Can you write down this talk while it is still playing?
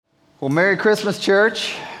Well, Merry Christmas,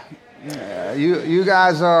 church. You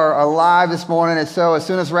guys are alive this morning. And so as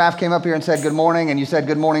soon as Raph came up here and said good morning, and you said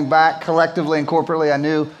good morning back collectively and corporately, I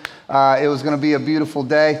knew it was going to be a beautiful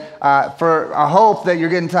day. I hope that you're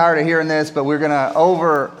getting tired of hearing this, but we're going to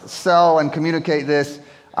oversell and communicate this.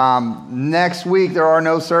 Next week, there are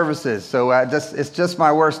no services. So it's just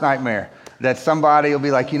my worst nightmare that somebody will be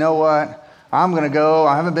like, you know what? I'm going to go.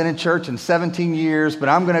 I haven't been in church in 17 years, but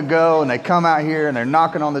I'm going to go. And they come out here and they're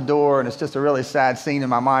knocking on the door, and it's just a really sad scene in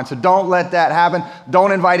my mind. So don't let that happen.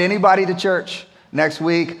 Don't invite anybody to church next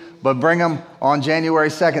week, but bring them on January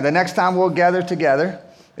 2nd. The next time we'll gather together,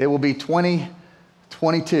 it will be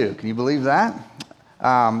 2022. Can you believe that?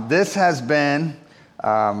 This has been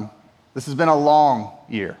a long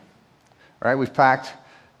year, right? We've packed,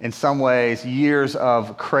 in some ways, years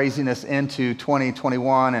of craziness into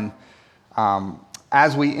 2021, and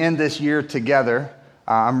as we end this year together,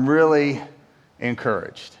 I'm really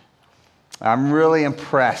encouraged. I'm really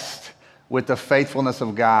impressed with the faithfulness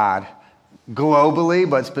of God globally,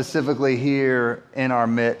 but specifically here in our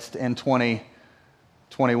midst in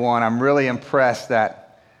 2021. I'm really impressed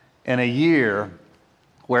that in a year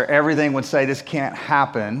where everything would say this can't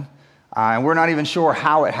happen, and we're not even sure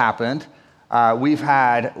how it happened, we've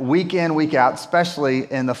had week in, week out, especially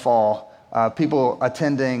in the fall, people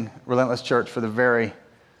attending Relentless Church for the very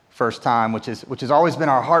first time, which has always been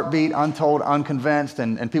our heartbeat, untold, unconvinced,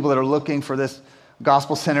 and people that are looking for this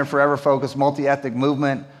gospel-centered, forever-focused, multi-ethnic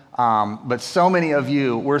movement. But so many of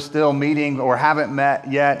you, we're still meeting or haven't met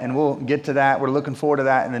yet, and we'll get to that. We're looking forward to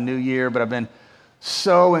that in the new year, but I've been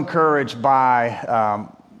so encouraged by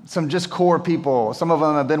some just core people. Some of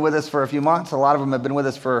them have been with us for a few months. A lot of them have been with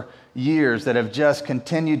us for years that have just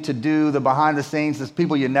continued to do the behind the scenes. There's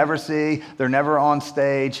people you never see. They're never on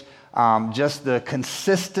stage. Just the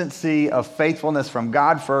consistency of faithfulness from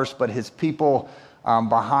God first, but his people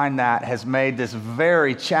behind that has made this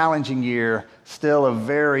very challenging year still a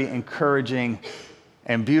very encouraging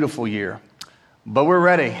and beautiful year. But we're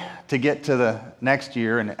ready to get to the next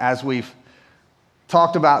year. And as we've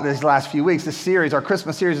talked about these last few weeks, this series, our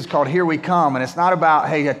Christmas series, is called Here We Come. And it's not about,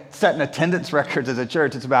 hey, setting attendance records as a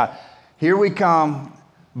church. It's about here we come,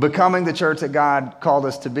 becoming the church that God called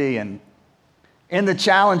us to be. And in the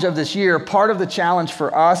challenge of this year, part of the challenge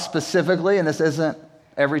for us specifically, and this isn't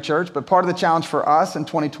every church, but part of the challenge for us in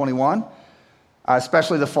 2021,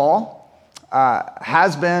 especially the fall,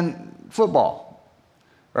 has been football,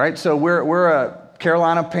 right? So we're a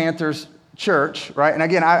Carolina Panthers church, right? And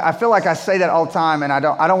again, I feel like I say that all the time, and I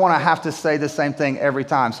don't want to have to say the same thing every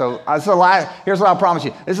time. So here's what I'll promise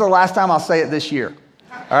you. This is the last time I'll say it this year,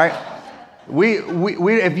 all right? We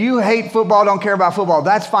if you hate football, don't care about football,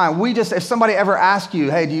 that's fine. If somebody ever asks you,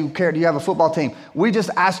 hey, do you have a football team? We just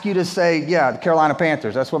ask you to say, yeah, the Carolina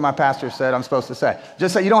Panthers. That's what my pastor said I'm supposed to say.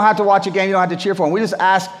 Just say, you don't have to watch a game, you don't have to cheer for them. We just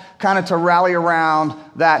ask kind of to rally around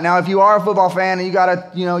that. Now, if you are a football fan and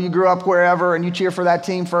you grew up wherever and you cheer for that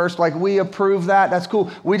team first, like we approve that, that's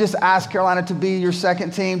cool. We just ask Carolina to be your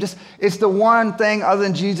second team. It's the one thing other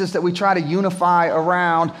than Jesus that we try to unify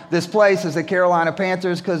around this place is the Carolina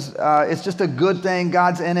Panthers, because it's just a good thing.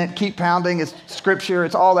 God's in it. Keep pounding. It's scripture.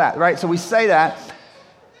 It's all that, right? So we say that.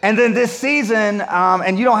 And then this season,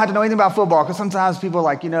 and you don't have to know anything about football, because sometimes people are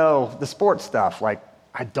like, the sports stuff, like,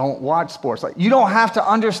 I don't watch sports. Like, you don't have to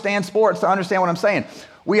understand sports to understand what I'm saying.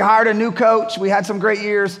 We hired a new coach. We had some great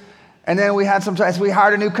years. And then we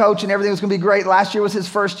hired a new coach and everything was going to be great. Last year was his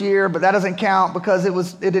first year, but that doesn't count because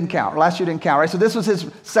it didn't count. Last year didn't count, right? So this was his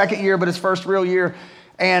second year, but his first real year.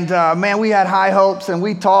 And man, we had high hopes, and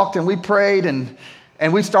we talked and we prayed, and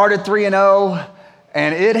we started 3-0,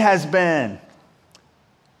 and it has been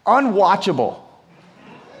unwatchable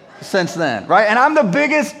since then, right? And I'm the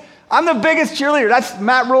biggest cheerleader. That's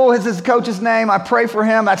Matt Rule is his coach's name. I pray for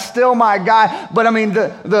him. That's still my guy. But I mean,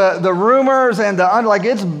 the rumors and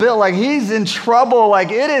it's built like he's in trouble.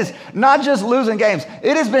 Like, it is not just losing games.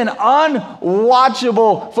 It has been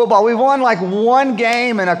unwatchable football. We've won like one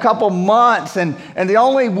game in a couple months. And the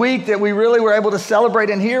only week that we really were able to celebrate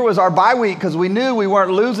in here was our bye week, because we knew we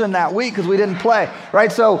weren't losing that week because we didn't play,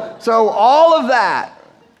 right? So all of that,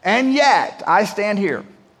 and yet I stand here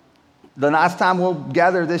the last time we'll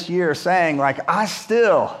gather this year saying, like, I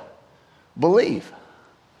still believe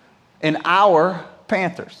in our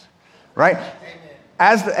Panthers, right?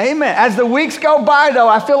 Amen. As the weeks go by, though,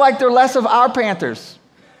 I feel like they're less of our Panthers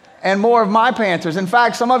and more of my Panthers. In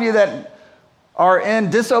fact, some of you that are in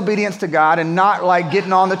disobedience to God and not like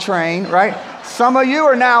getting on the train, right? Some of you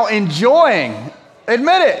are now enjoying.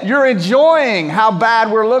 Admit it. You're enjoying how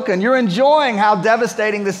bad we're looking. You're enjoying how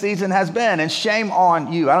devastating the season has been, and shame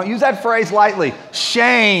on you. I don't use that phrase lightly.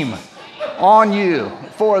 Shame on you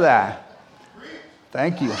for that.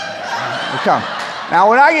 Thank you. Come. Now,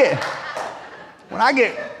 when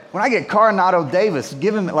I get Coronado Davis,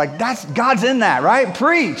 give him like that's God's in that, right?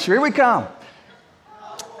 Preach. Here we come.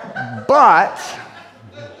 But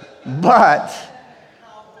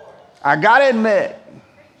I gotta admit,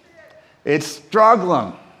 it's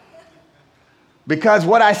struggling because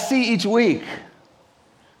what I see each week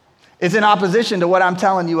is in opposition to what I'm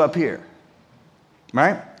telling you up here,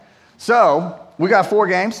 right? So we got 4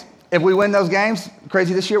 games. If we win those games,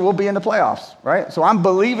 crazy this year, we'll be in the playoffs, right? So I'm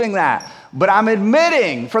believing that. But I'm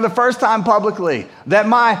admitting for the first time publicly that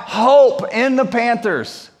my hope in the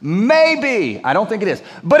Panthers may be, I don't think it is,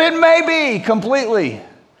 but it may be completely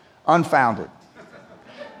unfounded.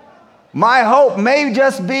 My hope may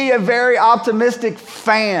just be a very optimistic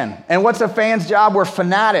fan. And what's a fan's job? We're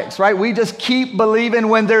fanatics, right? We just keep believing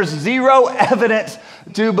when there's zero evidence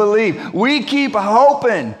to believe. We keep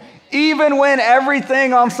hoping, even when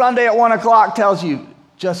everything on Sunday at 1 o'clock tells you,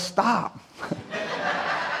 just stop.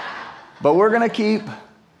 But we're going to keep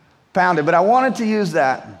pounding. But I wanted to use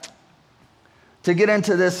that to get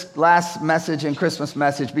into this last message and Christmas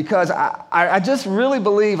message because I just really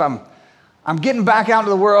believe I'm getting back out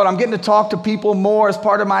into the world. I'm getting to talk to people more as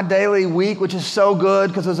part of my daily week, which is so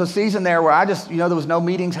good because there's a season there where I just, there was no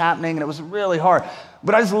meetings happening and it was really hard.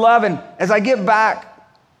 But I just love, and as I get back,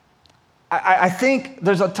 I think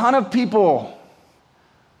there's a ton of people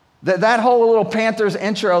that whole little Panthers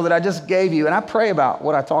intro that I just gave you, and I pray about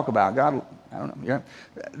what I talk about. God, I don't know.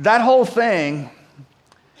 That whole thing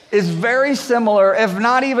is very similar, if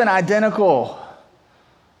not even identical,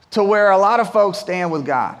 to where a lot of folks stand with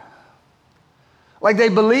God. Like they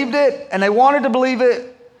believed it, and they wanted to believe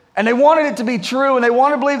it, and they wanted it to be true, and they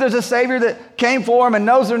wanted to believe there's a Savior that came for them and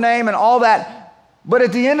knows their name and all that. But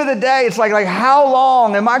at the end of the day, it's like how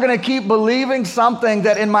long am I going to keep believing something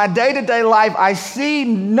that in my day-to-day life I see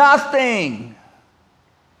nothing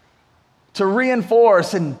to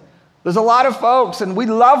reinforce? And there's a lot of folks, and we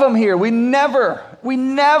love them here. We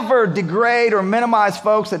never degrade or minimize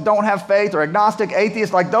folks that don't have faith or agnostic,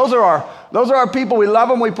 atheists. Like those are our people. We love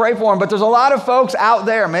them. We pray for them. But there's a lot of folks out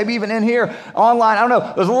there, maybe even in here, online. I don't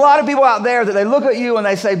know. There's a lot of people out there that they look at you and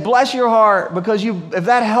they say, bless your heart, because if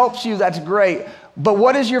that helps you, that's great. But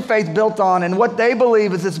what is your faith built on? And what they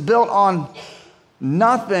believe is it's built on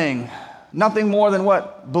nothing more than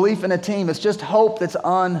what? Belief in a team. It's just hope that's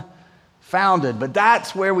unfounded. But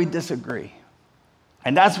that's where we disagree.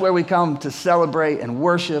 And that's where we come to celebrate and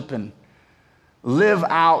worship and live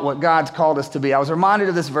out what God's called us to be. I was reminded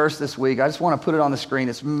of this verse this week. I just want to put it on the screen.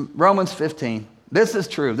 It's Romans 15. This is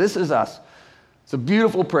true. This is us. It's a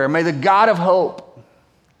beautiful prayer. May the God of hope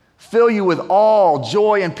fill you with all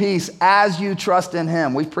joy and peace as you trust in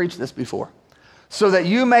him. We've preached this before. So that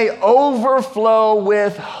you may overflow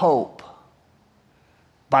with hope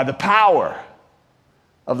by the power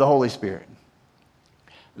of the Holy Spirit.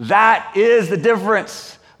 That is the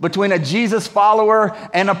difference between a Jesus follower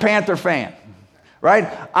and a Panther fan, right?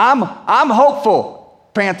 I'm hopeful,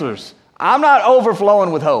 Panthers. I'm not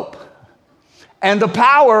overflowing with hope. And the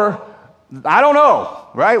power, I don't know.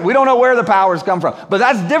 Right? We don't know where the powers come from. But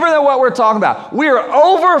that's different than what we're talking about. We are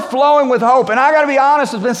overflowing with hope. And I got to be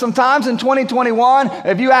honest, there's been some times in 2021,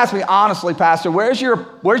 if you ask me honestly, Pastor, where's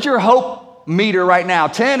your hope meter right now?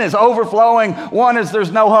 10 is overflowing. 1 is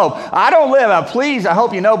there's no hope. I don't live, please, I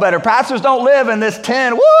hope you know better. Pastors don't live in this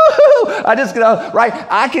 10. Woo! Right?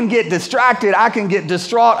 I can get distracted. I can get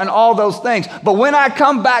distraught and all those things. But when I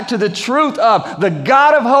come back to the truth of the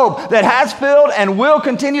God of hope that has filled and will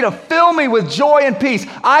continue to fill me with joy and peace,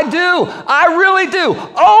 I really do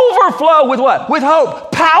overflow with what? With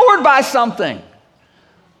hope, powered by something.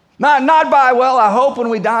 Not by, well, I hope when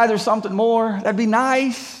we die there's something more. That'd be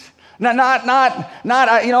nice.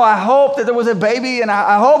 I hope that there was a baby and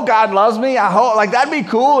I hope God loves me. I hope, like, that'd be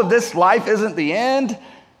cool if this life isn't the end.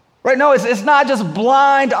 Right? No, it's not just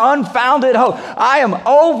blind, unfounded hope. I am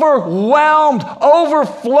overwhelmed,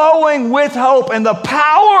 overflowing with hope, and the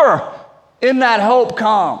power in that hope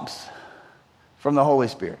comes from the Holy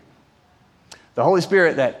Spirit. The Holy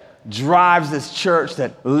Spirit that drives this church,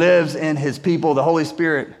 that lives in his people, the Holy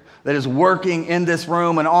Spirit that is working in this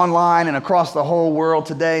room and online and across the whole world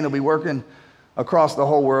today, and he'll be working across the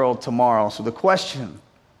whole world tomorrow. So the question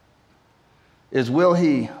is, will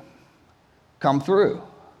he come through?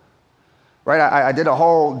 Right? I did a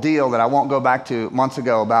whole deal that I won't go back to months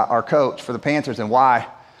ago about our coach for the Panthers and why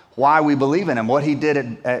we believe in him, what he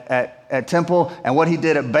did at Temple and what he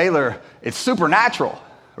did at Baylor. It's supernatural,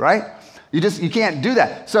 right? You can't do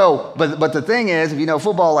that. So, but the thing is, if you know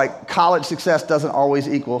football, like college success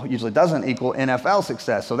usually doesn't equal NFL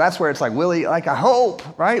success. So that's where it's like, Willie, like I hope,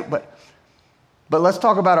 right? But But let's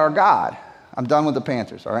talk about our God. I'm done with the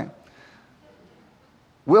Panthers, all right?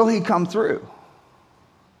 Will he come through?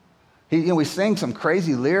 We sing some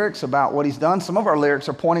crazy lyrics about what he's done. Some of our lyrics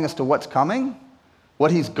are pointing us to what's coming,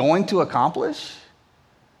 what he's going to accomplish.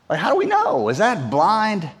 Like, how do we know? Is that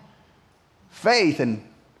blind faith? And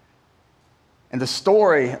the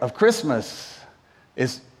story of Christmas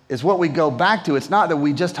is what we go back to. It's not that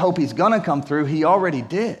we just hope he's going to come through. He already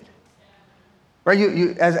did. Right?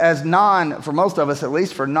 For most of us, at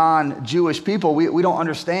least for non-Jewish people, we don't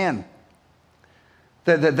understand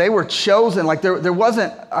that they were chosen. Like there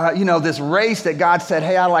wasn't, this race that God said,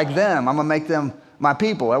 hey, I like them. I'm going to make them my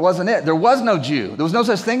people. That wasn't it. There was no Jew. There was no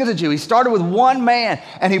such thing as a Jew. He started with one man,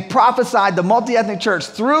 and he prophesied the multi-ethnic church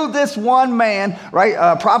through this one man,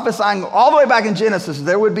 right? Prophesying all the way back in Genesis,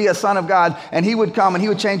 there would be a son of God, and he would come, and he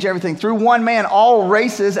would change everything. Through one man, all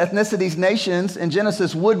races, ethnicities, nations in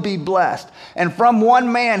Genesis would be blessed. And from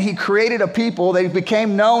one man, he created a people. They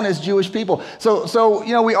became known as Jewish people. So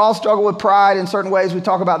we all struggle with pride in certain ways. We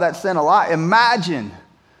talk about that sin a lot. Imagine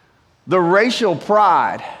the racial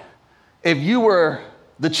pride if you were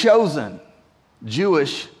the chosen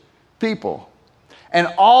Jewish people. And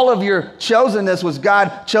all of your chosenness was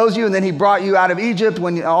God chose you, and then he brought you out of Egypt,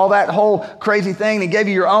 all that whole crazy thing. He gave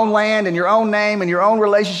you your own land and your own name and your own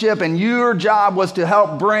relationship, and your job was to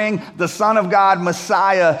help bring the Son of God,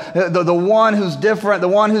 Messiah, the one who's different, the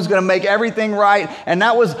one who's going to make everything right. And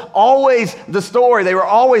that was always the story. They were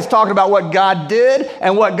always talking about what God did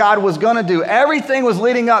and what God was going to do. Everything was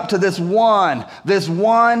leading up to this one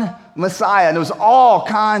Messiah. And there was all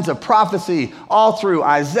kinds of prophecy all through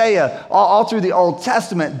Isaiah, all through the Old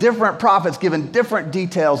Testament, different prophets giving different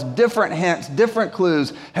details, different hints, different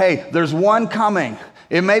clues. Hey, there's one coming.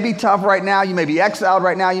 It may be tough right now. You may be exiled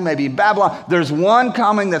right now. You may be in Babylon. There's one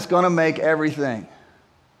coming that's going to make everything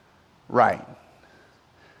right.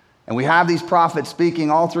 And we have these prophets speaking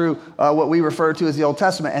all through what we refer to as the Old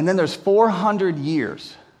Testament. And then there's 400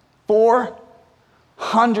 years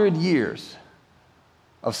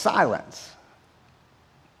of silence.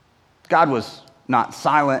 God was not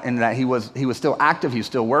silent in that he was still active, he was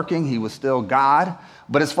still working, he was still God.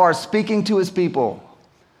 But as far as speaking to his people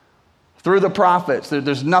through the prophets,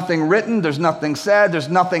 there's nothing written, there's nothing said, there's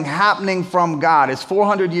nothing happening from God. It's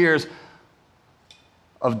 400 years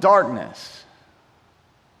of darkness.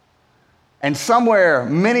 And somewhere,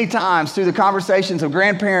 many times through the conversations of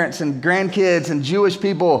grandparents and grandkids and Jewish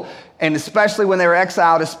people, and especially when they were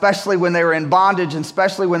exiled, especially when they were in bondage, and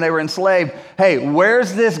especially when they were enslaved, hey,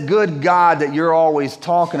 where's this good God that you're always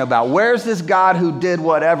talking about? Where's this God who did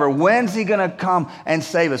whatever? When's he going to come and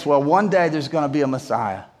save us? Well, one day there's going to be a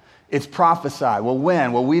Messiah. It's prophesied. Well,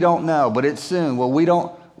 when? Well, we don't know, but it's soon. Well, we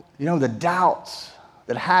don't, the doubts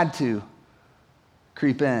that had to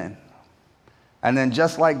creep in. And then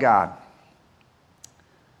just like God,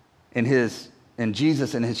 in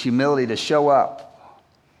Jesus, in his humility to show up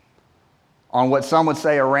on what some would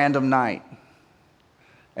say a random night,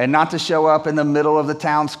 and not to show up in the middle of the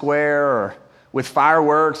town square or with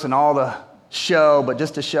fireworks and all the show, but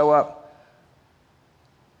just to show up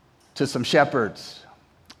to some shepherds,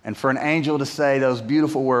 and for an angel to say those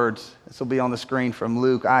beautiful words. This will be on the screen from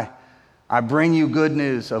Luke. I bring you good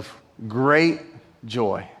news of great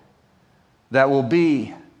joy that will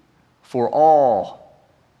be for all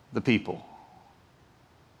the people.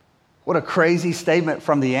 What a crazy statement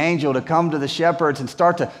from the angel to come to the shepherds and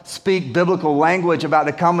start to speak biblical language about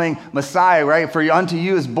the coming Messiah, right? For unto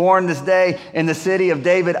you is born this day in the city of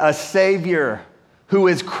David a Savior who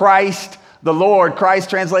is Christ the Lord. Christ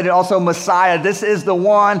translated also Messiah. This is the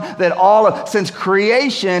one that since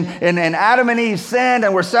creation and Adam and Eve sinned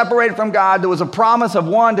and were separated from God, there was a promise of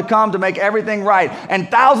one to come to make everything right. And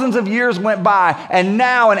thousands of years went by, and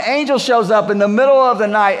now an angel shows up in the middle of the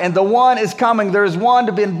night, and the one is coming. There is one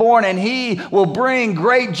to be born, and he will bring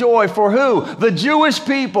great joy for who? The Jewish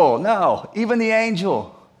people. No, even the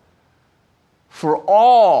angel. For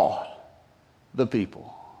all the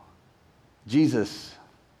people. Jesus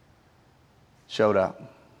showed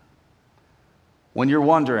up. When you're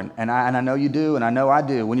wondering, and I know you do, and I know I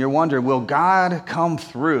do, when you're wondering, will God come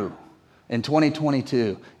through in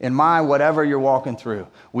 2022, in my whatever you're walking through,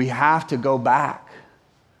 we have to go back.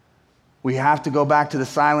 We have to go back to the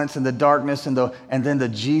silence and the darkness and then the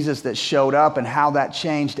Jesus that showed up and how that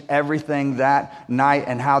changed everything that night,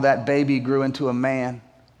 and how that baby grew into a man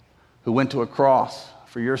who went to a cross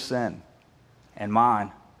for your sin and mine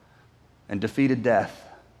and defeated death,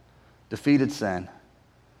 defeated sin,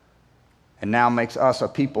 and now makes us a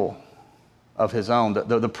people of his own.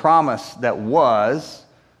 The promise that was,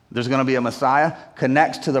 there's going to be a Messiah,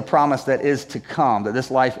 connects to the promise that is to come, that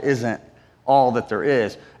this life isn't all that there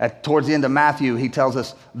is. Towards the end of Matthew, he tells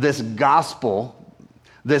us this gospel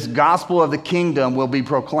of the kingdom will be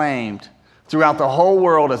proclaimed throughout the whole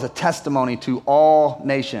world as a testimony to all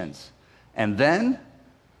nations. And then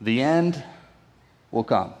the end will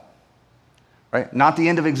come. Right? Not the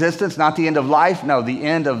end of existence, not the end of life. No, the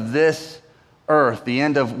end of this earth, the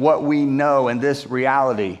end of what we know in this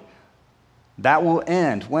reality. That will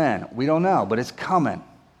end when? We don't know, but it's coming.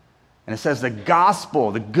 And it says the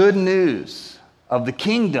gospel, the good news of the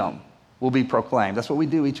kingdom will be proclaimed. That's what we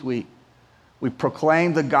do each week. We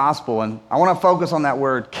proclaim the gospel. And I want to focus on that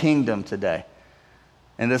word kingdom today.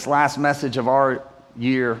 In this last message of our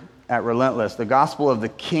year at Relentless, the gospel of the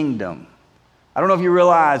kingdom. I don't know if you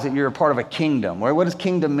realize that you're a part of a kingdom. What does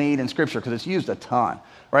kingdom mean in Scripture? Because it's used a ton.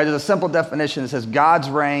 Right? There's a simple definition that says God's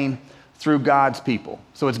reign through God's people.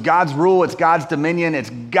 So it's God's rule, it's God's dominion, it's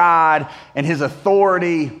God and his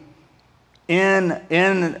authority in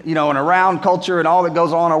and around culture and all that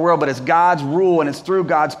goes on in our world, but it's God's rule and it's through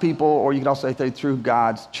God's people, or you could also say through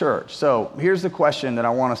God's church. So here's the question that I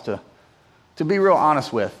want us to be real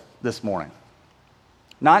honest with this morning.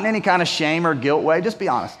 Not in any kind of shame or guilt way, just be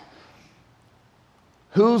honest.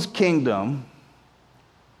 Whose kingdom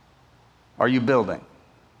are you building?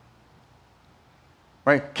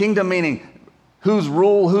 Right? Kingdom meaning whose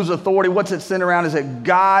rule, whose authority, what's it centered around? Is it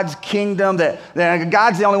God's kingdom? That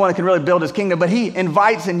God's the only one that can really build his kingdom, but he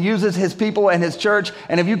invites and uses his people and his church.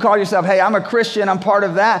 And if you call yourself, hey, I'm a Christian, I'm part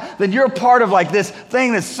of that, then you're part of like this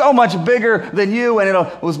thing that's so much bigger than you, and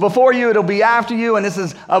it was before you, it'll be after you, and this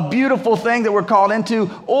is a beautiful thing that we're called into.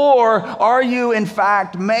 Or are you, in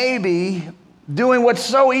fact, maybe doing what's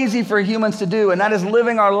so easy for humans to do, and that is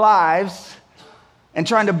living our lives and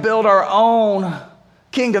trying to build our own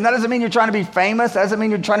kingdom? That doesn't mean you're trying to be famous. That doesn't mean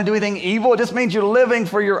you're trying to do anything evil. It just means you're living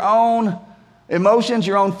for your own emotions,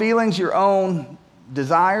 your own feelings, your own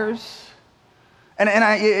desires. And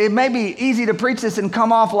it may be easy to preach this and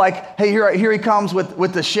come off like, hey, here he comes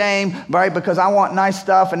with the shame, right? Because I want nice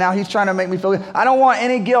stuff, and now he's trying to make me feel good. I don't want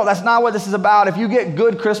any guilt. That's not what this is about. If you get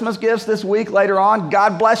good Christmas gifts this week later on,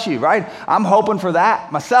 God bless you, right? I'm hoping for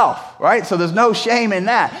that myself, right? So there's no shame in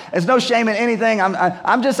that. There's no shame in anything.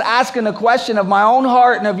 I'm just asking the question of my own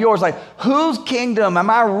heart and of yours, like, whose kingdom am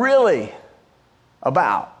I really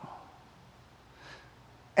about?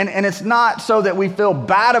 And it's not so that we feel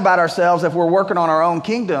bad about ourselves if we're working on our own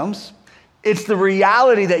kingdoms. It's the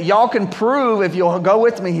reality that y'all can prove, if you'll go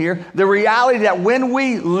with me here, the reality that when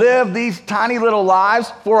we live these tiny little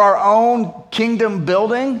lives for our own kingdom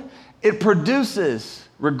building, it produces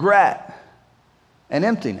regret and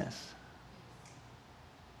emptiness.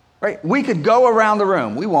 Right? We could go around the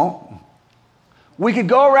room. We won't. We could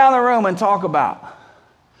go around the room and talk about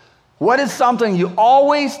what is something you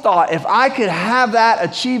always thought, if I could have that,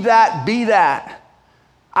 achieve that, be that,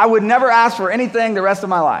 I would never ask for anything the rest of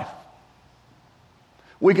my life.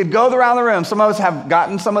 We could go around the room. Some of us have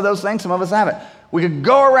gotten some of those things. Some of us haven't. We could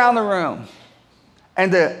go around the room,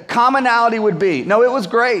 and the commonality would be, no, it was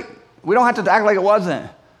great. We don't have to act like it wasn't.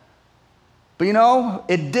 But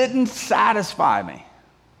it didn't satisfy me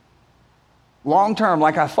long term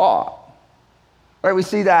like I thought. Right, we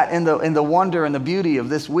see that in the wonder and the beauty of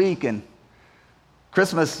this week and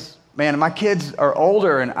Christmas. Man, my kids are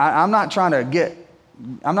older, and I'm not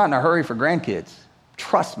in a hurry for grandkids.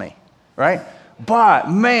 Trust me, right?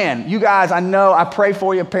 But man, you guys, I know, I pray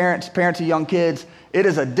for you, parents of young kids. It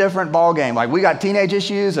is a different ball game. Like, we got teenage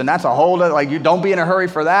issues, and that's a whole other, like, you don't be in a hurry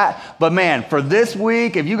for that. But man, for this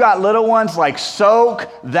week, if you got little ones, like, soak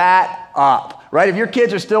that up, right? If your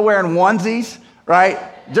kids are still wearing onesies, right?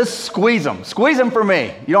 Just squeeze them. Squeeze them for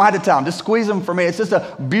me. You don't have to tell them. Just squeeze them for me. It's just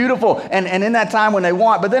a beautiful, and in that time when they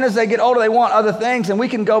want, but then as they get older, they want other things, and we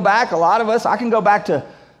can go back, a lot of us, I can go back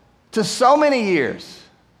to so many years.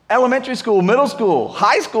 Elementary school, middle school,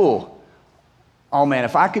 high school. Oh man,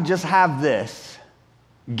 if I could just have this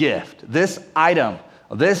gift, this item,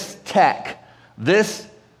 this tech, this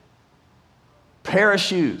pair of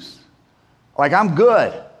shoes, like I'm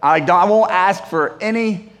good. I won't ask for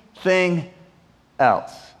anything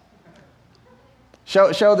else.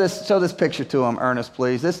 Show this picture to him, Ernest,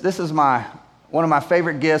 please. This is one of my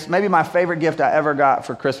favorite gifts, maybe my favorite gift I ever got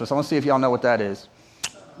for Christmas. I want to see if y'all know what that is.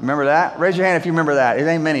 Remember that? Raise your hand if you remember that. It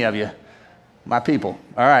ain't many of you, my people.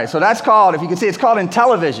 All right, so that's called, if you can see, it's called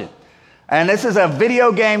Intellivision. And this is a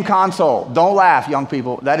video game console. Don't laugh, young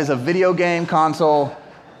people. That is a video game console.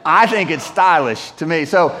 I think it's stylish to me.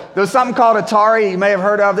 So there was something called Atari you may have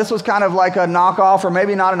heard of. This was kind of like a knockoff, or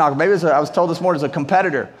maybe not a knockoff. Maybe I was told this morning, it was a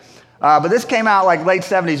competitor. But this came out like late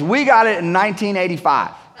 70s. We got it in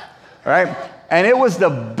 1985, right? And it was the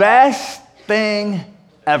best thing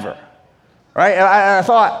ever. right? And I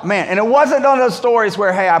thought, man, and it wasn't one of those stories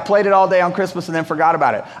where, hey, I played it all day on Christmas and then forgot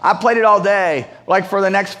about it. I played it all day, like for the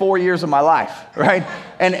next 4 years of my life, right?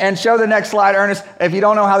 And show the next slide, Ernest. If you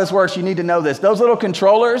don't know how this works, you need to know this. Those little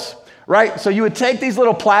controllers, right? So you would take these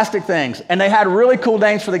little plastic things, and they had really cool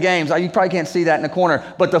names for the games. You probably can't see that in the corner,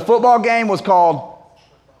 but the football game was called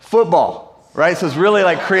football, right? So it's really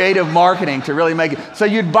like creative marketing to really make it. So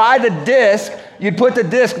you'd buy the disc, you'd put the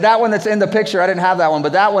disc, that one that's in the picture, I didn't have that one,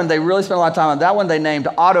 but that one, they really spent a lot of time on. That one they named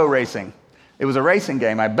Auto Racing. It was a racing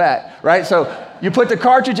game, I bet, right? So you put the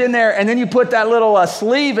cartridge in there, and then you put that little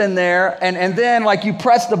sleeve in there, and then like you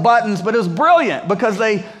press the buttons, but it was brilliant because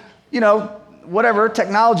they, whatever,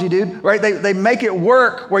 technology, dude, right? They make it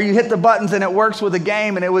work where you hit the buttons and it works with the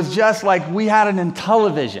game, and it was just like we had an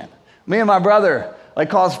Intellivision. Me and my brother,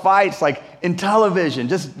 caused fights, in television,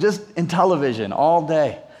 just in television all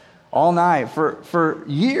day, all night for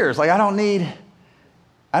years. I don't need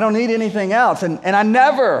anything else. And I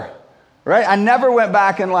never, right? I never went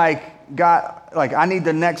back and got, I need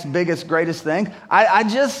the next biggest, greatest thing. I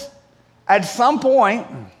just, at some point,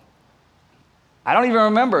 I don't even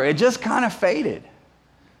remember. It just kind of faded.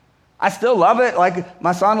 I still love it.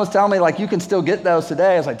 My son was telling me, you can still get those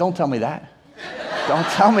today. I was like, don't tell me that. Don't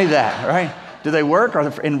tell me that, right? Do they work? Are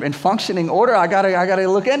they in functioning order? I gotta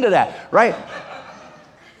look into that, right?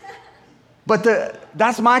 But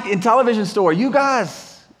that's my Intellivision store. You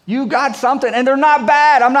guys, you got something, and they're not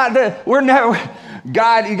bad.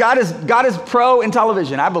 God is pro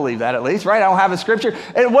Intellivision. I believe that at least, right? I don't have a scripture.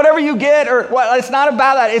 And whatever you get, it's not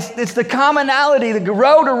about that. It's the commonality, the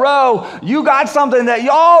row to row. You got something that,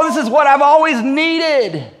 this is what I've always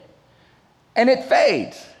needed, and it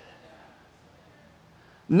fades.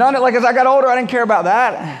 As I got older, I didn't care about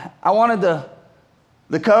that. I wanted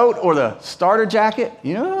the coat or the starter jacket.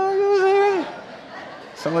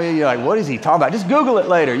 Some of you are like, what is he talking about? Just Google it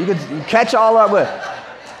later. You can catch all up with it.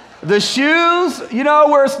 The shoes,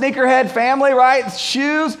 we're a sneakerhead family, right?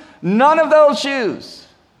 Shoes, none of those shoes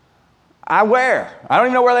I wear. I don't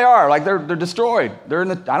even know where they are. They're destroyed. I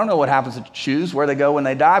don't know what happens to shoes, where they go when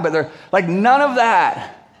they die, but they're none of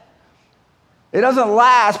that. It doesn't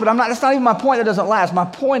last, but that's not even my point. It doesn't last. My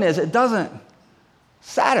point is it doesn't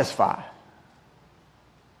satisfy.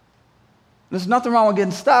 There's nothing wrong with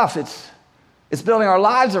getting stuff. It's building our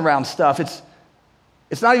lives around stuff.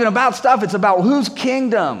 It's not even about stuff. It's about whose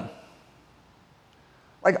kingdom.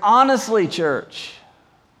 Honestly, church,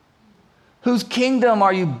 whose kingdom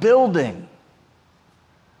are you building?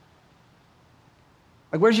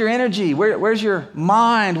 Where's your energy? Where's your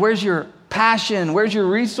mind? Where's your passion? Where's your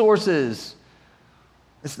resources?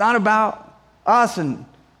 It's not about us and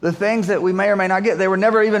the things that we may or may not get. They were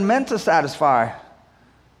never even meant to satisfy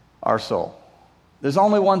our soul. There's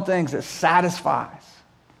only one thing that satisfies,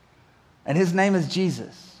 and his name is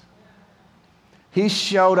Jesus. He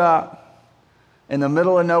showed up in the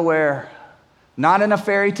middle of nowhere, not in a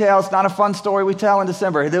fairy tale. It's not a fun story we tell in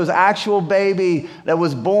December. There was an actual baby that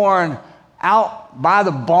was born out by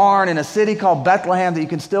the barn in a city called Bethlehem that you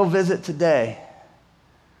can still visit today.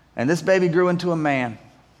 And this baby grew into a man.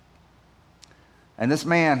 And this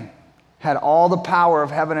man had all the power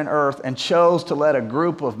of heaven and earth and chose to let a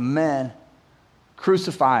group of men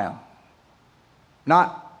crucify him.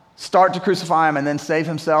 Not start to crucify him and then save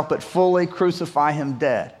himself, but fully crucify him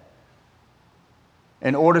dead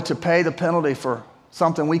in order to pay the penalty for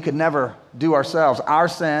something we could never do ourselves. Our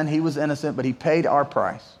sin, he was innocent, but he paid our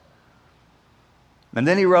price. And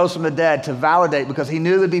then he rose from the dead to validate, because he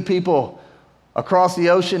knew there'd be people across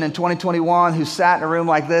the ocean in 2021 who sat in a room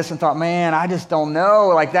like this and thought, man, I just don't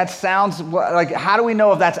know. That sounds how do we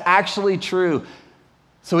know if that's actually true?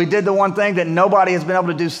 So he did the one thing that nobody has been able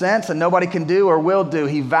to do since, and nobody can do or will do.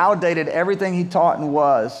 He validated everything he taught and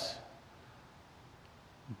was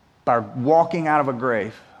by walking out of a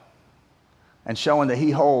grave and showing that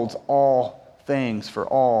he holds all things for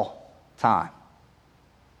all time.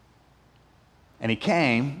 And he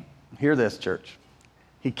came, hear this, church,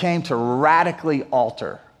 he came to radically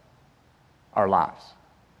alter our lives.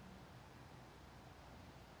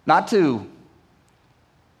 Not to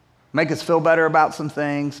make us feel better about some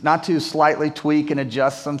things, not to slightly tweak and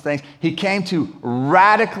adjust some things. He came to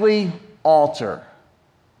radically alter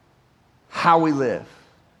how we live,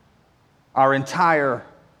 our entire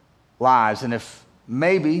lives. And if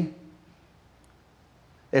maybe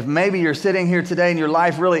you're sitting here today and your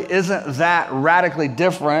life really isn't that radically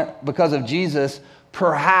different because of Jesus,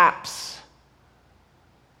 perhaps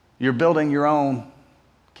you're building your own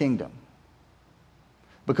kingdom.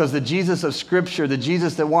 Because the Jesus of Scripture, the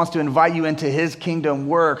Jesus that wants to invite you into his kingdom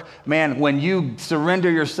work, man, when you surrender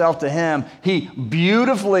yourself to him, he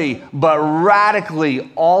beautifully but radically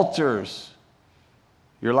alters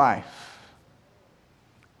your life.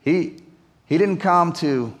 He didn't come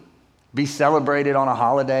to be celebrated on a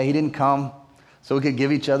holiday. He didn't come so we could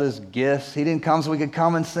give each other's gifts. He didn't come so we could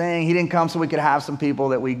come and sing. He didn't come so we could have some people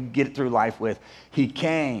that we get through life with. He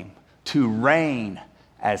came to reign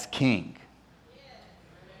as king.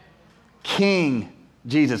 King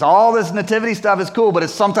Jesus. All this nativity stuff is cool, but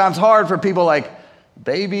it's sometimes hard for people like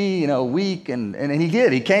baby, weak, and he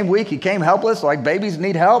did. He came weak, he came helpless, like babies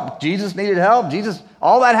need help. Jesus needed help.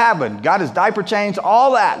 All that happened. Got his diaper changed,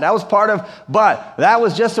 all that. That was part of, but that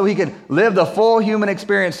was just so he could live the full human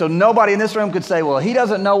experience. So nobody in this room could say, well, he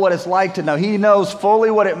doesn't know what it's like to know. He knows fully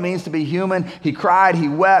what it means to be human. He cried, he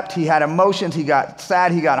wept, he had emotions, he got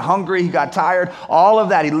sad, he got hungry, he got tired, all of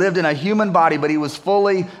that. He lived in a human body, but he was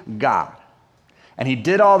fully God. And he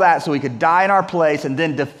did all that so he could die in our place and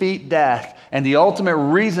then defeat death. And the ultimate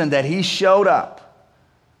reason that he showed up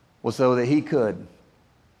was so that he could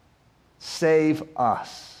save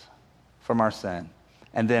us from our sin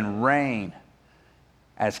and then reign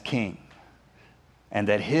as king. And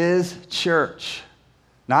that his church,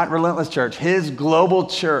 not Relentless Church, his global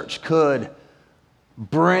church could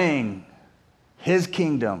bring his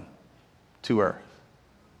kingdom to earth.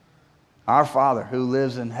 Our Father who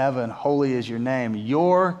lives in heaven, holy is your name.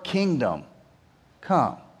 Your kingdom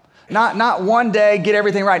come. Not one day, get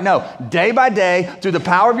everything right. No, day by day, through the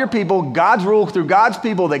power of your people, God's rule through God's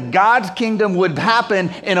people, that God's kingdom would happen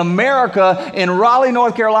in America, in Raleigh,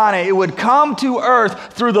 North Carolina. It would come to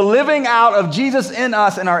earth through the living out of Jesus in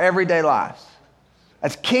us in our everyday lives.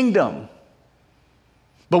 That's kingdom.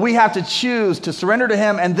 But we have to choose to surrender to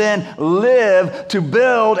him and then live to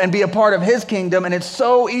build and be a part of his kingdom. And it's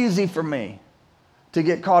so easy for me to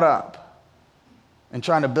get caught up in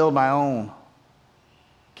trying to build my own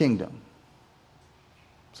kingdom.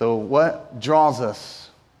 So what draws us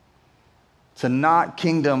to not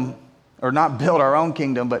kingdom or not build our own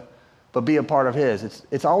kingdom, but be a part of his?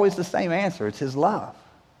 It's always the same answer. It's his love.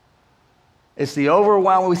 It's the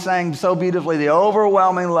overwhelming, we sang so beautifully, the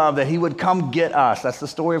overwhelming love that he would come get us. That's the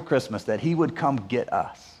story of Christmas, that he would come get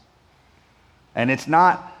us. And it's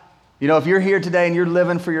not, if you're here today and you're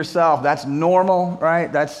living for yourself, that's normal,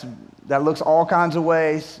 right? That looks all kinds of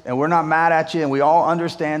ways, and we're not mad at you, and we all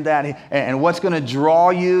understand that. And what's going to draw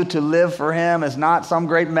you to live for him is not some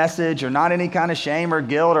great message or not any kind of shame or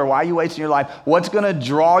guilt or why you wasting your life. What's going to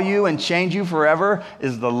draw you and change you forever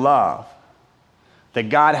is the love that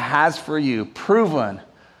God has for you, proven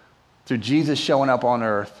through Jesus showing up on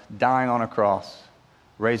earth, dying on a cross,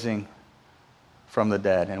 raising from the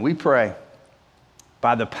dead. And we pray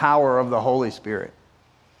by the power of the Holy Spirit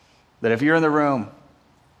that if you're in the room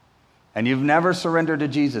and you've never surrendered to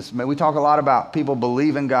Jesus, we talk a lot about people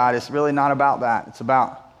believe in God. It's really not about that. It's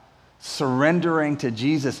about surrendering to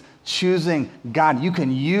Jesus, choosing, God, you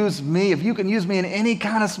can use me. If you can use me in any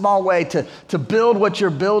kind of small way to build what you're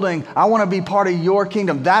building, I want to be part of your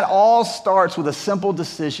kingdom. That all starts with a simple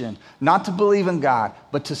decision, not to believe in God,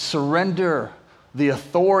 but to surrender the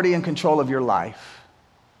authority and control of your life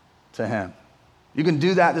to him. You can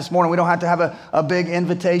do that this morning. We don't have to have a big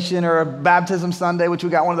invitation or a baptism Sunday, which we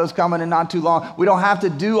got one of those coming in not too long. We don't have to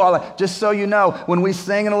do all that. Just so you know, when we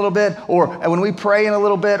sing in a little bit or when we pray in a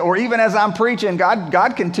little bit or even as I'm preaching,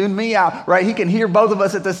 God can tune me out, right? He can hear both of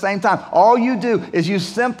us at the same time. All you do is you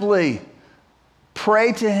simply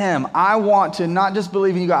pray to him. I want to not just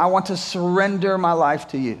believe in you, God. I want to surrender my life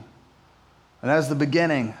to you. And that is the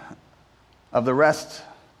beginning of the rest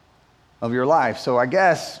of your life. So I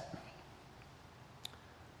guess,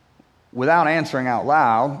 without answering out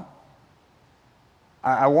loud,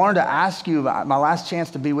 I wanted to ask you, my last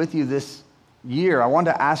chance to be with you this year, I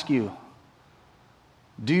wanted to ask you,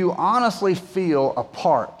 do you honestly feel a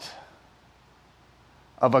part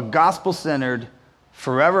of a gospel-centered,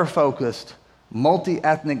 forever-focused,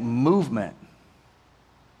 multi-ethnic movement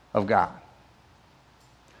of God?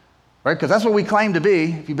 Right? Because that's what we claim to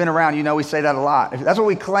be. If you've been around, you know we say that a lot. If that's what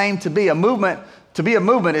we claim to be a movement,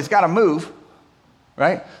 it's got to move.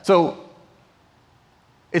 Right? So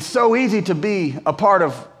it's so easy to be a part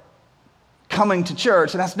of coming to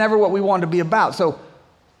church, and that's never what we want to be about. So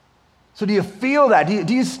do you feel that?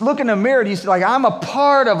 Do you look in the mirror? Do you say, like, I'm a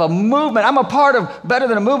part of a movement? I'm a part of, better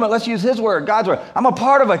than a movement, let's use his word, God's word. I'm a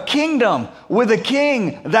part of a kingdom with a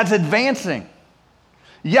king that's advancing.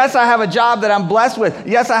 Yes, I have a job that I'm blessed with.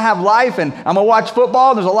 Yes, I have life, and I'm going to watch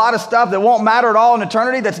football. There's a lot of stuff that won't matter at all in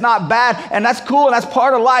eternity that's not bad, and that's cool, and that's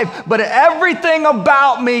part of life. But everything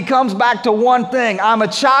about me comes back to one thing. I'm a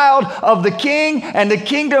child of the king, and the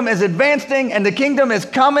kingdom is advancing, and the kingdom is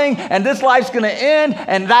coming, and this life's going to end,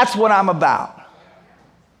 and that's what I'm about.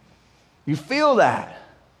 You feel that.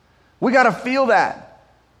 We got to feel that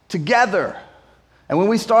together. And when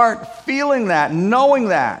we start feeling that, knowing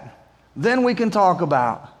that, then we can talk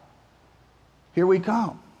about, here we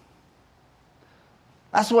come.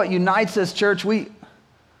 That's what unites us, church.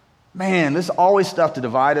 There's always stuff to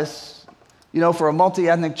divide us. You know, for a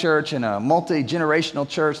multi-ethnic church and a multi-generational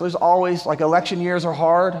church, there's always, like, election years are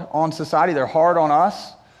hard on society. They're hard on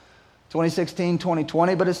us. 2016,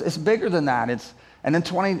 2020, but it's bigger than that. And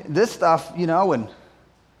then this stuff, you know, and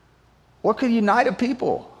what could unite a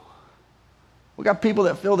people? We got people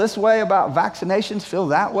that feel this way about vaccinations, feel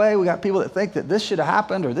that way. We got people that think that this should have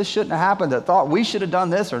happened or this shouldn't have happened, that thought we should have done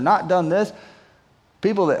this or not done this.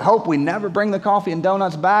 People that hope we never bring the coffee and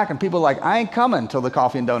donuts back, and people like, I ain't coming till the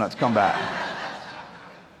coffee and donuts come back.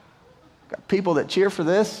 Got people that cheer for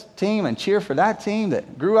this team and cheer for that team,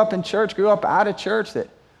 that grew up in church, grew up out of church, that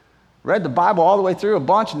read the Bible all the way through a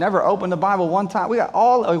bunch, never opened the Bible one time. We got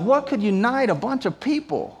what could unite a bunch of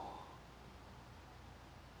people?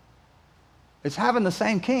 It's having the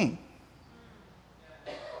same king.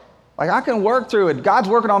 Like, I can work through it. God's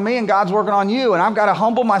working on me and God's working on you. And I've got to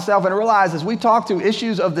humble myself and realize as we talk through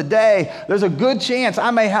issues of the day, there's a good chance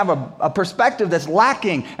I may have a perspective that's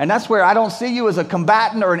lacking. And that's where I don't see you as a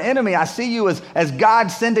combatant or an enemy. I see you as God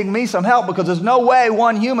sending me some help, because there's no way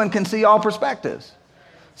one human can see all perspectives.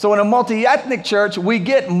 So in a multi-ethnic church, we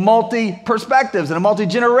get multi-perspectives. In a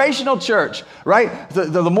multi-generational church, right?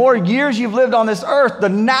 The more years you've lived on this earth, the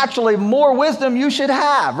naturally more wisdom you should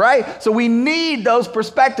have, right? So we need those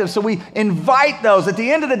perspectives. So we invite those. At the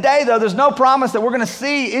end of the day, though, there's no promise that we're going to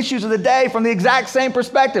see issues of the day from the exact same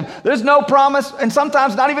perspective. There's no promise, and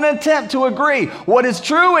sometimes not even an attempt to agree. What is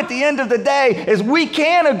true at the end of the day is we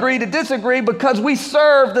can agree to disagree because we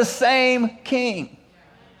serve the same king.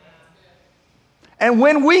 And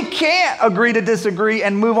when we can't agree to disagree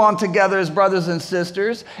and move on together as brothers and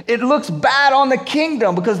sisters, it looks bad on the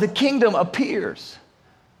kingdom, because the kingdom appears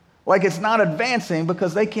like it's not advancing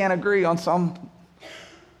because they can't agree on some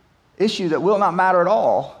issue that will not matter at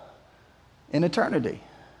all in eternity.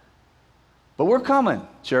 But we're coming,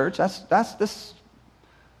 church. That's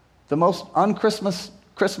the most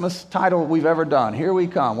Christmas title we've ever done. Here we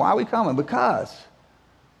come. Why are we coming? Because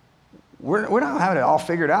we're not having it all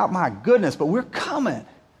figured out, my goodness, but we're coming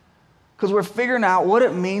because we're figuring out what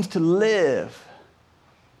it means to live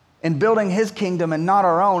in building his kingdom and not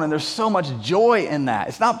our own. And there's so much joy in that.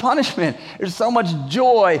 It's not punishment. There's so much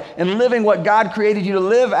joy in living what God created you to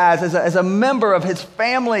live as a member of his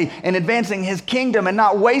family, and advancing his kingdom and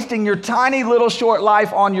not wasting your tiny little short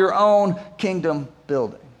life on your own kingdom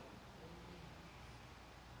building.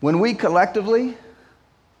 When we collectively,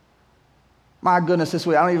 my goodness, this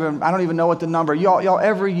week, I don't even know what the number. Y'all,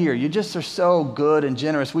 every year, you just are so good and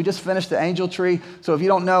generous. We just finished the angel tree. So if you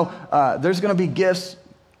don't know, there's going to be gifts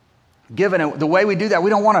given. And the way we do that,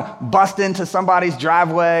 we don't want to bust into somebody's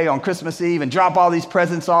driveway on Christmas Eve and drop all these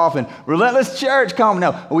presents off and Relentless Church come.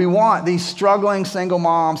 No, we want these struggling single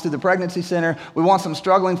moms through the pregnancy center. We want some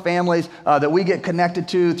struggling families that we get connected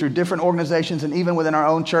to through different organizations and even within our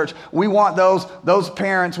own church. We want those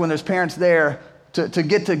parents, when there's parents there, to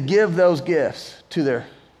get to give those gifts to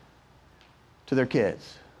their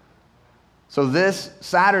kids. So this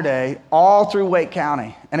Saturday, all through Wake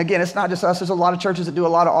County, and again, it's not just us, there's a lot of churches that do a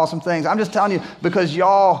lot of awesome things. I'm just telling you, because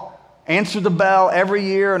y'all answer the bell every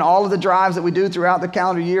year and all of the drives that we do throughout the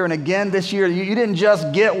calendar year, and again this year, you didn't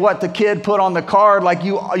just get what the kid put on the card, like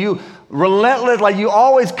you relentless, like you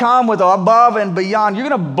always come with above and beyond. You're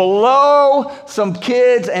going to blow some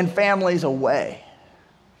kids and families away.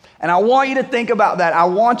 And I want you to think about that. I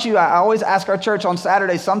always ask our church on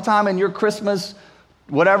Saturday, sometime in your Christmas,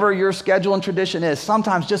 whatever your schedule and tradition is,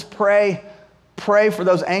 sometimes just pray for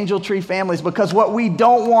those angel tree families, because what we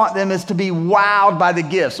don't want them is to be wowed by the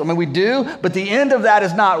gifts. I mean, we do, but the end of that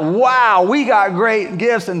is not, wow, we got great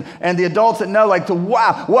gifts, and the adults that know, like, to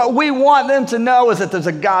wow. What we want them to know is that there's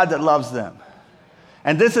a God that loves them.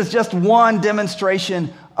 And this is just one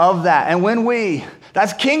demonstration of that. And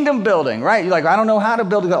that's kingdom building, right? You're like, I don't know how to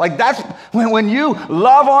build it. Like, that's when you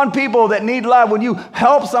love on people that need love, when you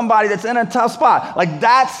help somebody that's in a tough spot, like,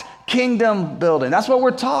 that's kingdom building. That's what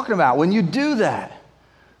we're talking about. When you do that,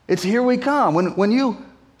 it's here we come. When you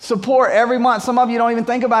support every month, some of you don't even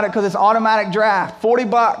think about it because it's automatic draft,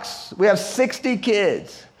 $40. We have 60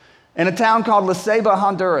 kids in a town called La Ceiba,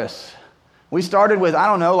 Honduras. We started with,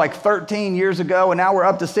 13 years ago, and now we're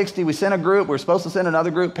up to 60. We sent a group. We're supposed to send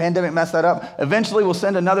another group. Pandemic messed that up. Eventually, we'll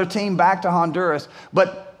send another team back to Honduras.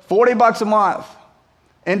 But $40 a month.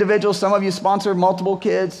 Individuals, some of you sponsor multiple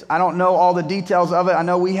kids. I don't know all the details of it. I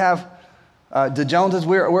know we have the Joneses.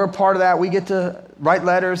 We're a part of that. We get to write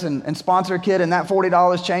letters and sponsor a kid, and that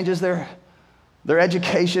 $40 changes their their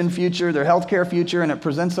education future, their healthcare future, and it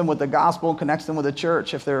presents them with the gospel and connects them with the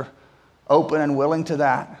church if they're open and willing to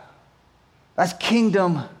that. That's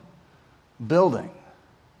kingdom building.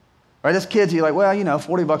 Right? Those kids, you're like, well,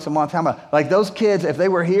 $40 a month, how much? Like those kids, if they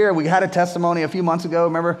were here, we had a testimony a few months ago.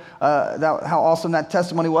 Remember how awesome that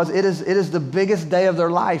testimony was? It is the biggest day of their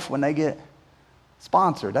life when they get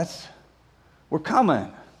sponsored. We're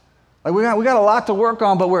coming. Like we got a lot to work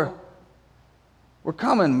on, but we're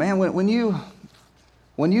coming, man. When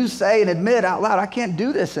you say and admit out loud, I can't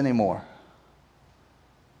do this anymore.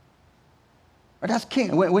 That's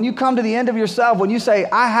king. When you come to the end of yourself, when you say,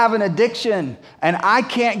 I have an addiction and I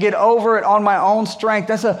can't get over it on my own strength,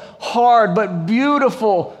 that's a hard but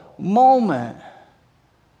beautiful moment.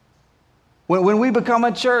 When we become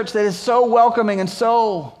a church that is so welcoming and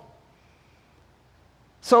so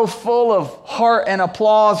full of heart and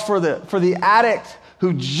applause for the addict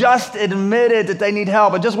who just admitted that they need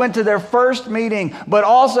help and just went to their first meeting, but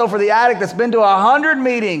also for the addict that's been to 100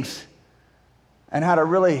 meetings and had a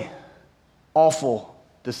really awful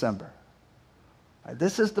December.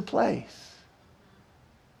 This is the place.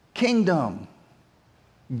 Kingdom.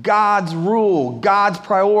 God's rule. God's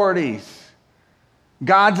priorities.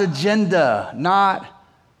 God's agenda, not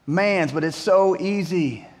man's, but it's so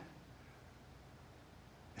easy.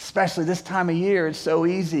 Especially this time of year, it's so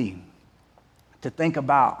easy to think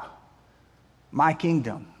about my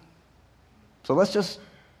kingdom. So let's just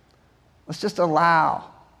allow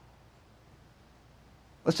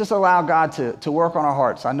God to work on our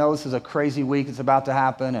hearts. I know this is a crazy week that's about to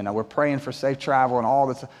happen, and we're praying for safe travel and all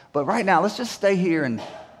this. But right now, let's just stay here. And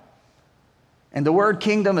the word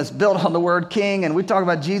kingdom is built on the word king, and we talk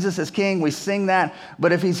about Jesus as king. We sing that.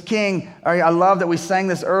 But if he's king, I love that we sang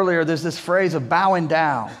this earlier. There's this phrase of bowing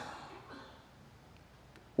down.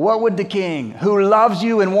 What would the king who loves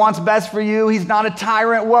you and wants best for you? He's not a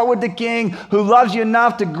tyrant. What would the king who loves you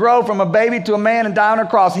enough to grow from a baby to a man and die on a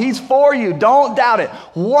cross? He's for you. Don't doubt it.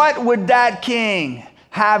 What would that king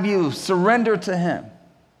have you surrender to him?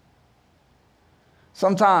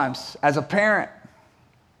 Sometimes, as a parent,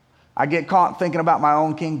 I get caught thinking about my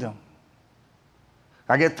own kingdom.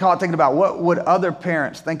 I get caught thinking about what would other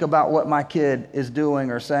parents think about what my kid is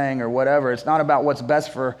doing or saying or whatever. It's not about what's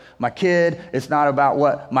best for my kid. It's not about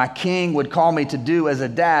what my king would call me to do as a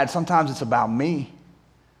dad. Sometimes it's about me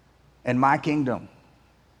and my kingdom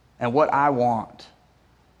and what I want.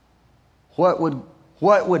 What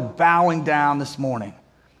would bowing down this morning,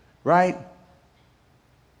 right?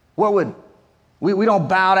 We don't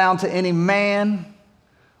bow down to any man.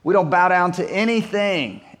 We don't bow down to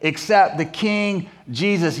anything except the King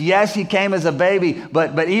Jesus. Yes, he came as a baby,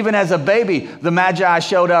 but even as a baby, the Magi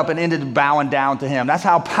showed up and ended bowing down to him. That's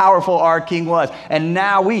how powerful our King was. And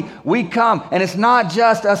now we come, and it's not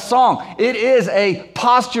just a song. It is a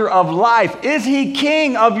posture of life. Is he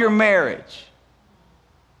king of your marriage?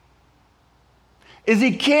 Is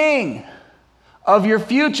he king of your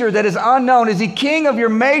future that is unknown? Is he king of your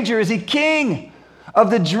major? Is he king of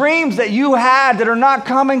the dreams that you had that are not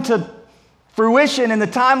coming to fruition in the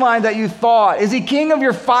timeline that you thought? Is he king of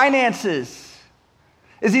your finances?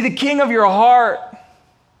 Is he the king of your heart?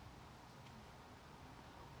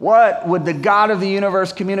 What would the God of the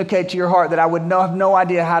universe communicate to your heart that I would have no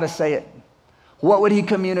idea how to say it? What would he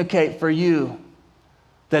communicate for you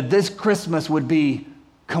that this Christmas would be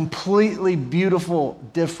completely beautiful,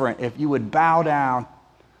 different if you would bow down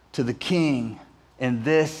to the king in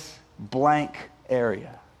this blank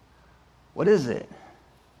area? What is it?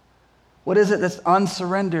 What is it that's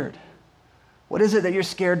unsurrendered? What is it that you're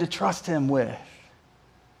scared to trust him with?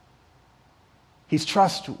 He's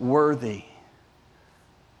trustworthy.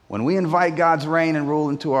 When we invite God's reign and rule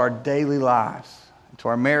into our daily lives, into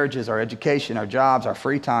our marriages, our education, our jobs, our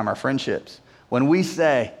free time, our friendships, when we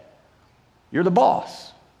say, you're the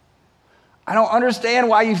boss. I don't understand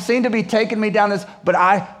why you seem to be taking me down this, but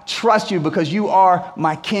I trust you because you are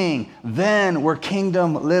my king. Then we're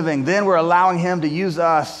kingdom living. Then we're allowing him to use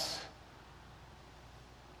us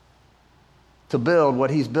to build what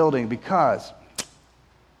he's building, because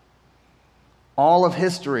all of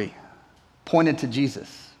history pointed to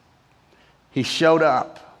Jesus. He showed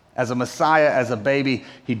up as a Messiah, as a baby.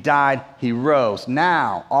 He died, he rose.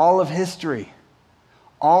 Now, all of history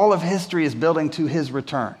is building to his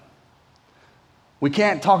return. We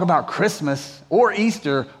can't talk about Christmas or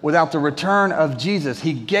Easter without the return of Jesus.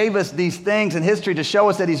 He gave us these things in history to show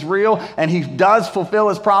us that he's real, and he does fulfill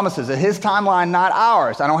his promises. At his timeline, not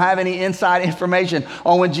ours. I don't have any inside information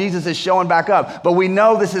on when Jesus is showing back up, but we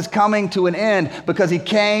know this is coming to an end because he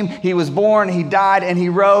came, he was born, he died, and he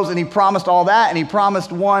rose, and he promised all that, and he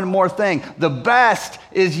promised one more thing. The best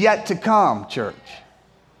is yet to come, church.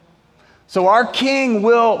 So our King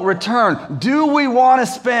will return. Do we want to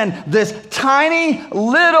spend this tiny,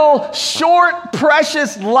 little, short,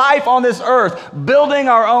 precious life on this earth building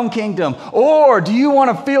our own kingdom? Or do you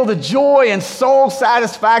want to feel the joy and soul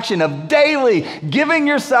satisfaction of daily giving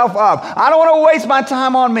yourself up? I don't want to waste my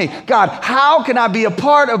time on me. God, how can I be a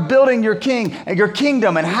part of building your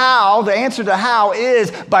kingdom? And how, the answer to how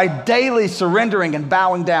is by daily surrendering and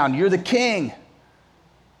bowing down. You're the King.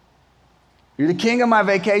 You're the King of my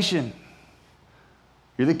vacation.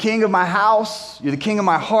 You're the King of my house. You're the King of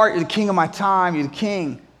my heart. You're the King of my time. You're the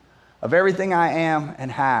King of everything I am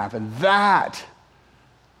and have. And that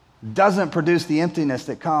doesn't produce the emptiness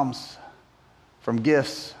that comes from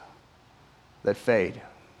gifts that fade.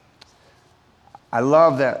 I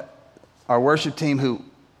love that our worship team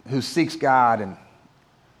who seeks God and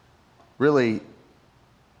really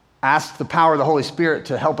asks the power of the Holy Spirit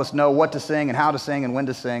to help us know what to sing and how to sing and when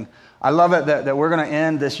to sing. I love it that we're going to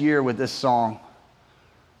end this year with this song,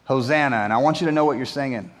 Hosanna, and I want you to know what you're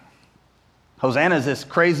singing. Hosanna is this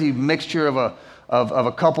crazy mixture of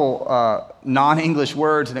a couple non-English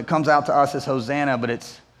words, and it comes out to us as Hosanna, but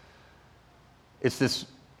it's this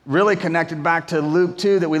really connected back to Luke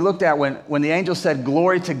 2 that we looked at when the angel said,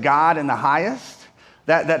 glory to God in the highest.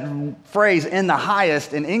 That phrase, in the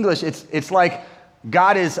highest, in English, it's like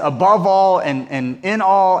God is above all and in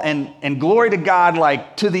all, and glory to God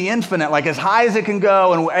like to the infinite, like as high as it can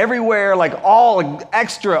go and everywhere, like all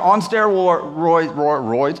extra on steroids,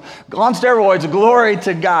 glory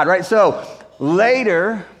to God, right? So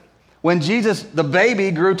later, when Jesus, the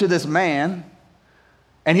baby, grew to this man,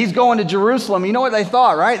 and he's going to Jerusalem, you know what they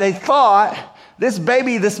thought, right? They thought this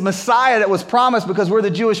baby, this Messiah that was promised because we're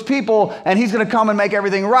the Jewish people, and he's going to come and make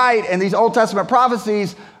everything right. And these Old Testament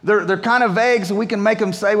prophecies, they're kind of vague, so we can make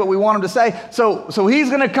them say what we want them to say. So he's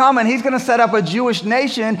going to come, and he's going to set up a Jewish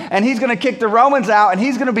nation, and he's going to kick the Romans out, and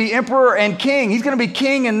he's going to be emperor and king. He's going to be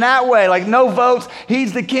king in that way, like no votes.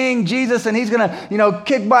 He's the king, Jesus, and he's going to,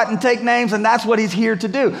 kick butt and take names, and that's what he's here to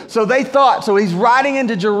do. So they thought, so he's riding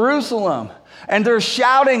into Jerusalem. And they're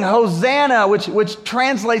shouting Hosanna, which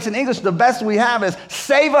translates in English, the best we have is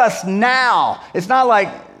save us now. It's not like,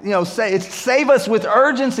 it's save us with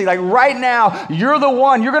urgency. Like right now, you're the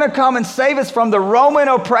one. You're going to come and save us from the Roman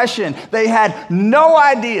oppression. They had no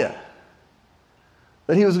idea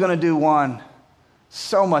that he was going to do one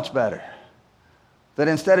so much better. That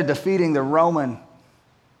instead of defeating the Roman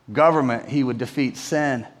government, he would defeat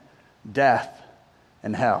sin, death,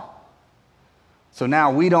 and hell. So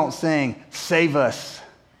now we don't sing, save us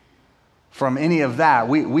from any of that.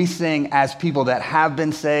 We sing as people that have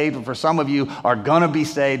been saved, and for some of you are going to be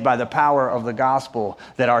saved by the power of the gospel,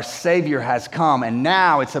 that our Savior has come, and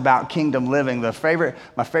now it's about kingdom living. My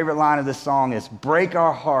favorite line of this song is, break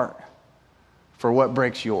our heart for what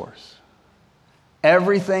breaks yours.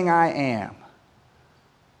 Everything I am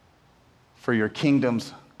for your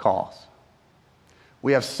kingdom's cause.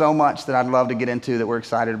 We have so much that I'd love to get into that we're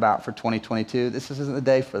excited about for 2022. This isn't the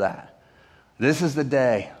day for that. This is the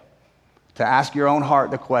day to ask your own heart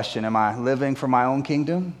the question, am I living for my own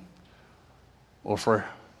kingdom or for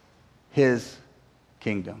his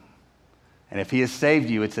kingdom? And if he has saved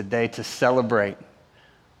you, it's a day to celebrate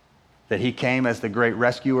that he came as the great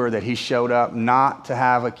rescuer, that he showed up not to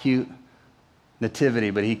have a cute nativity,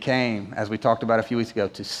 but he came, as we talked about a few weeks ago,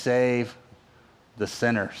 to save the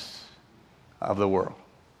sinners of the world.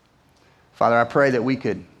 Father, I pray that we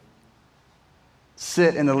could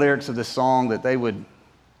sit in the lyrics of this song, that they would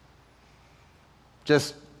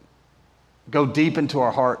just go deep into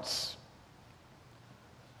our hearts.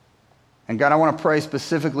 And God, I want to pray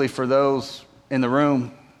specifically for those in the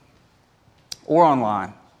room or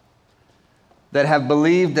online that have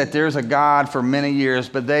believed that there's a God for many years,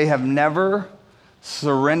 but they have never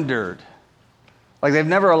surrendered. Like they've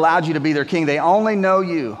never allowed you to be their king. They only know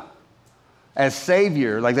you as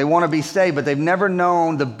Savior, like they want to be saved, but they've never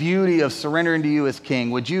known the beauty of surrendering to you as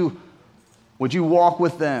King. Would you walk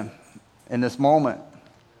with them in this moment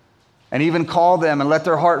and even call them and let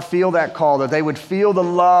their heart feel that call, that they would feel the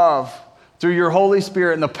love through your Holy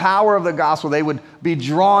Spirit and the power of the gospel. They would be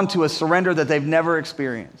drawn to a surrender that they've never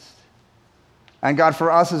experienced. And God,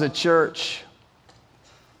 for us as a church,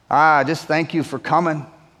 I just thank you for coming,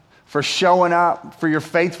 for showing up, for your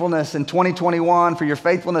faithfulness in 2021, for your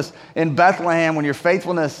faithfulness in Bethlehem, when your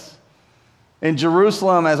faithfulness in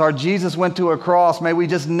Jerusalem as our Jesus went to a cross. May we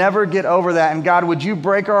just never get over that. And God, would you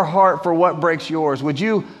break our heart for what breaks yours? Would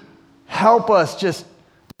you help us just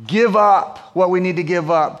give up what we need to give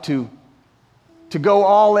up to go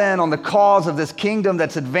all in on the cause of this kingdom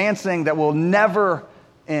that's advancing, that will never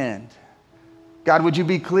end. God, would you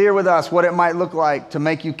be clear with us what it might look like to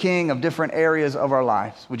make you king of different areas of our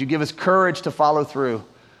lives? Would you give us courage to follow through?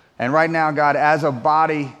 And right now, God, as a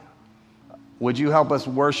body, would you help us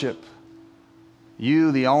worship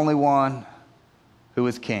you, the only one who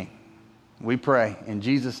is king? We pray in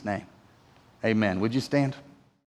Jesus' name. Amen. Would you stand?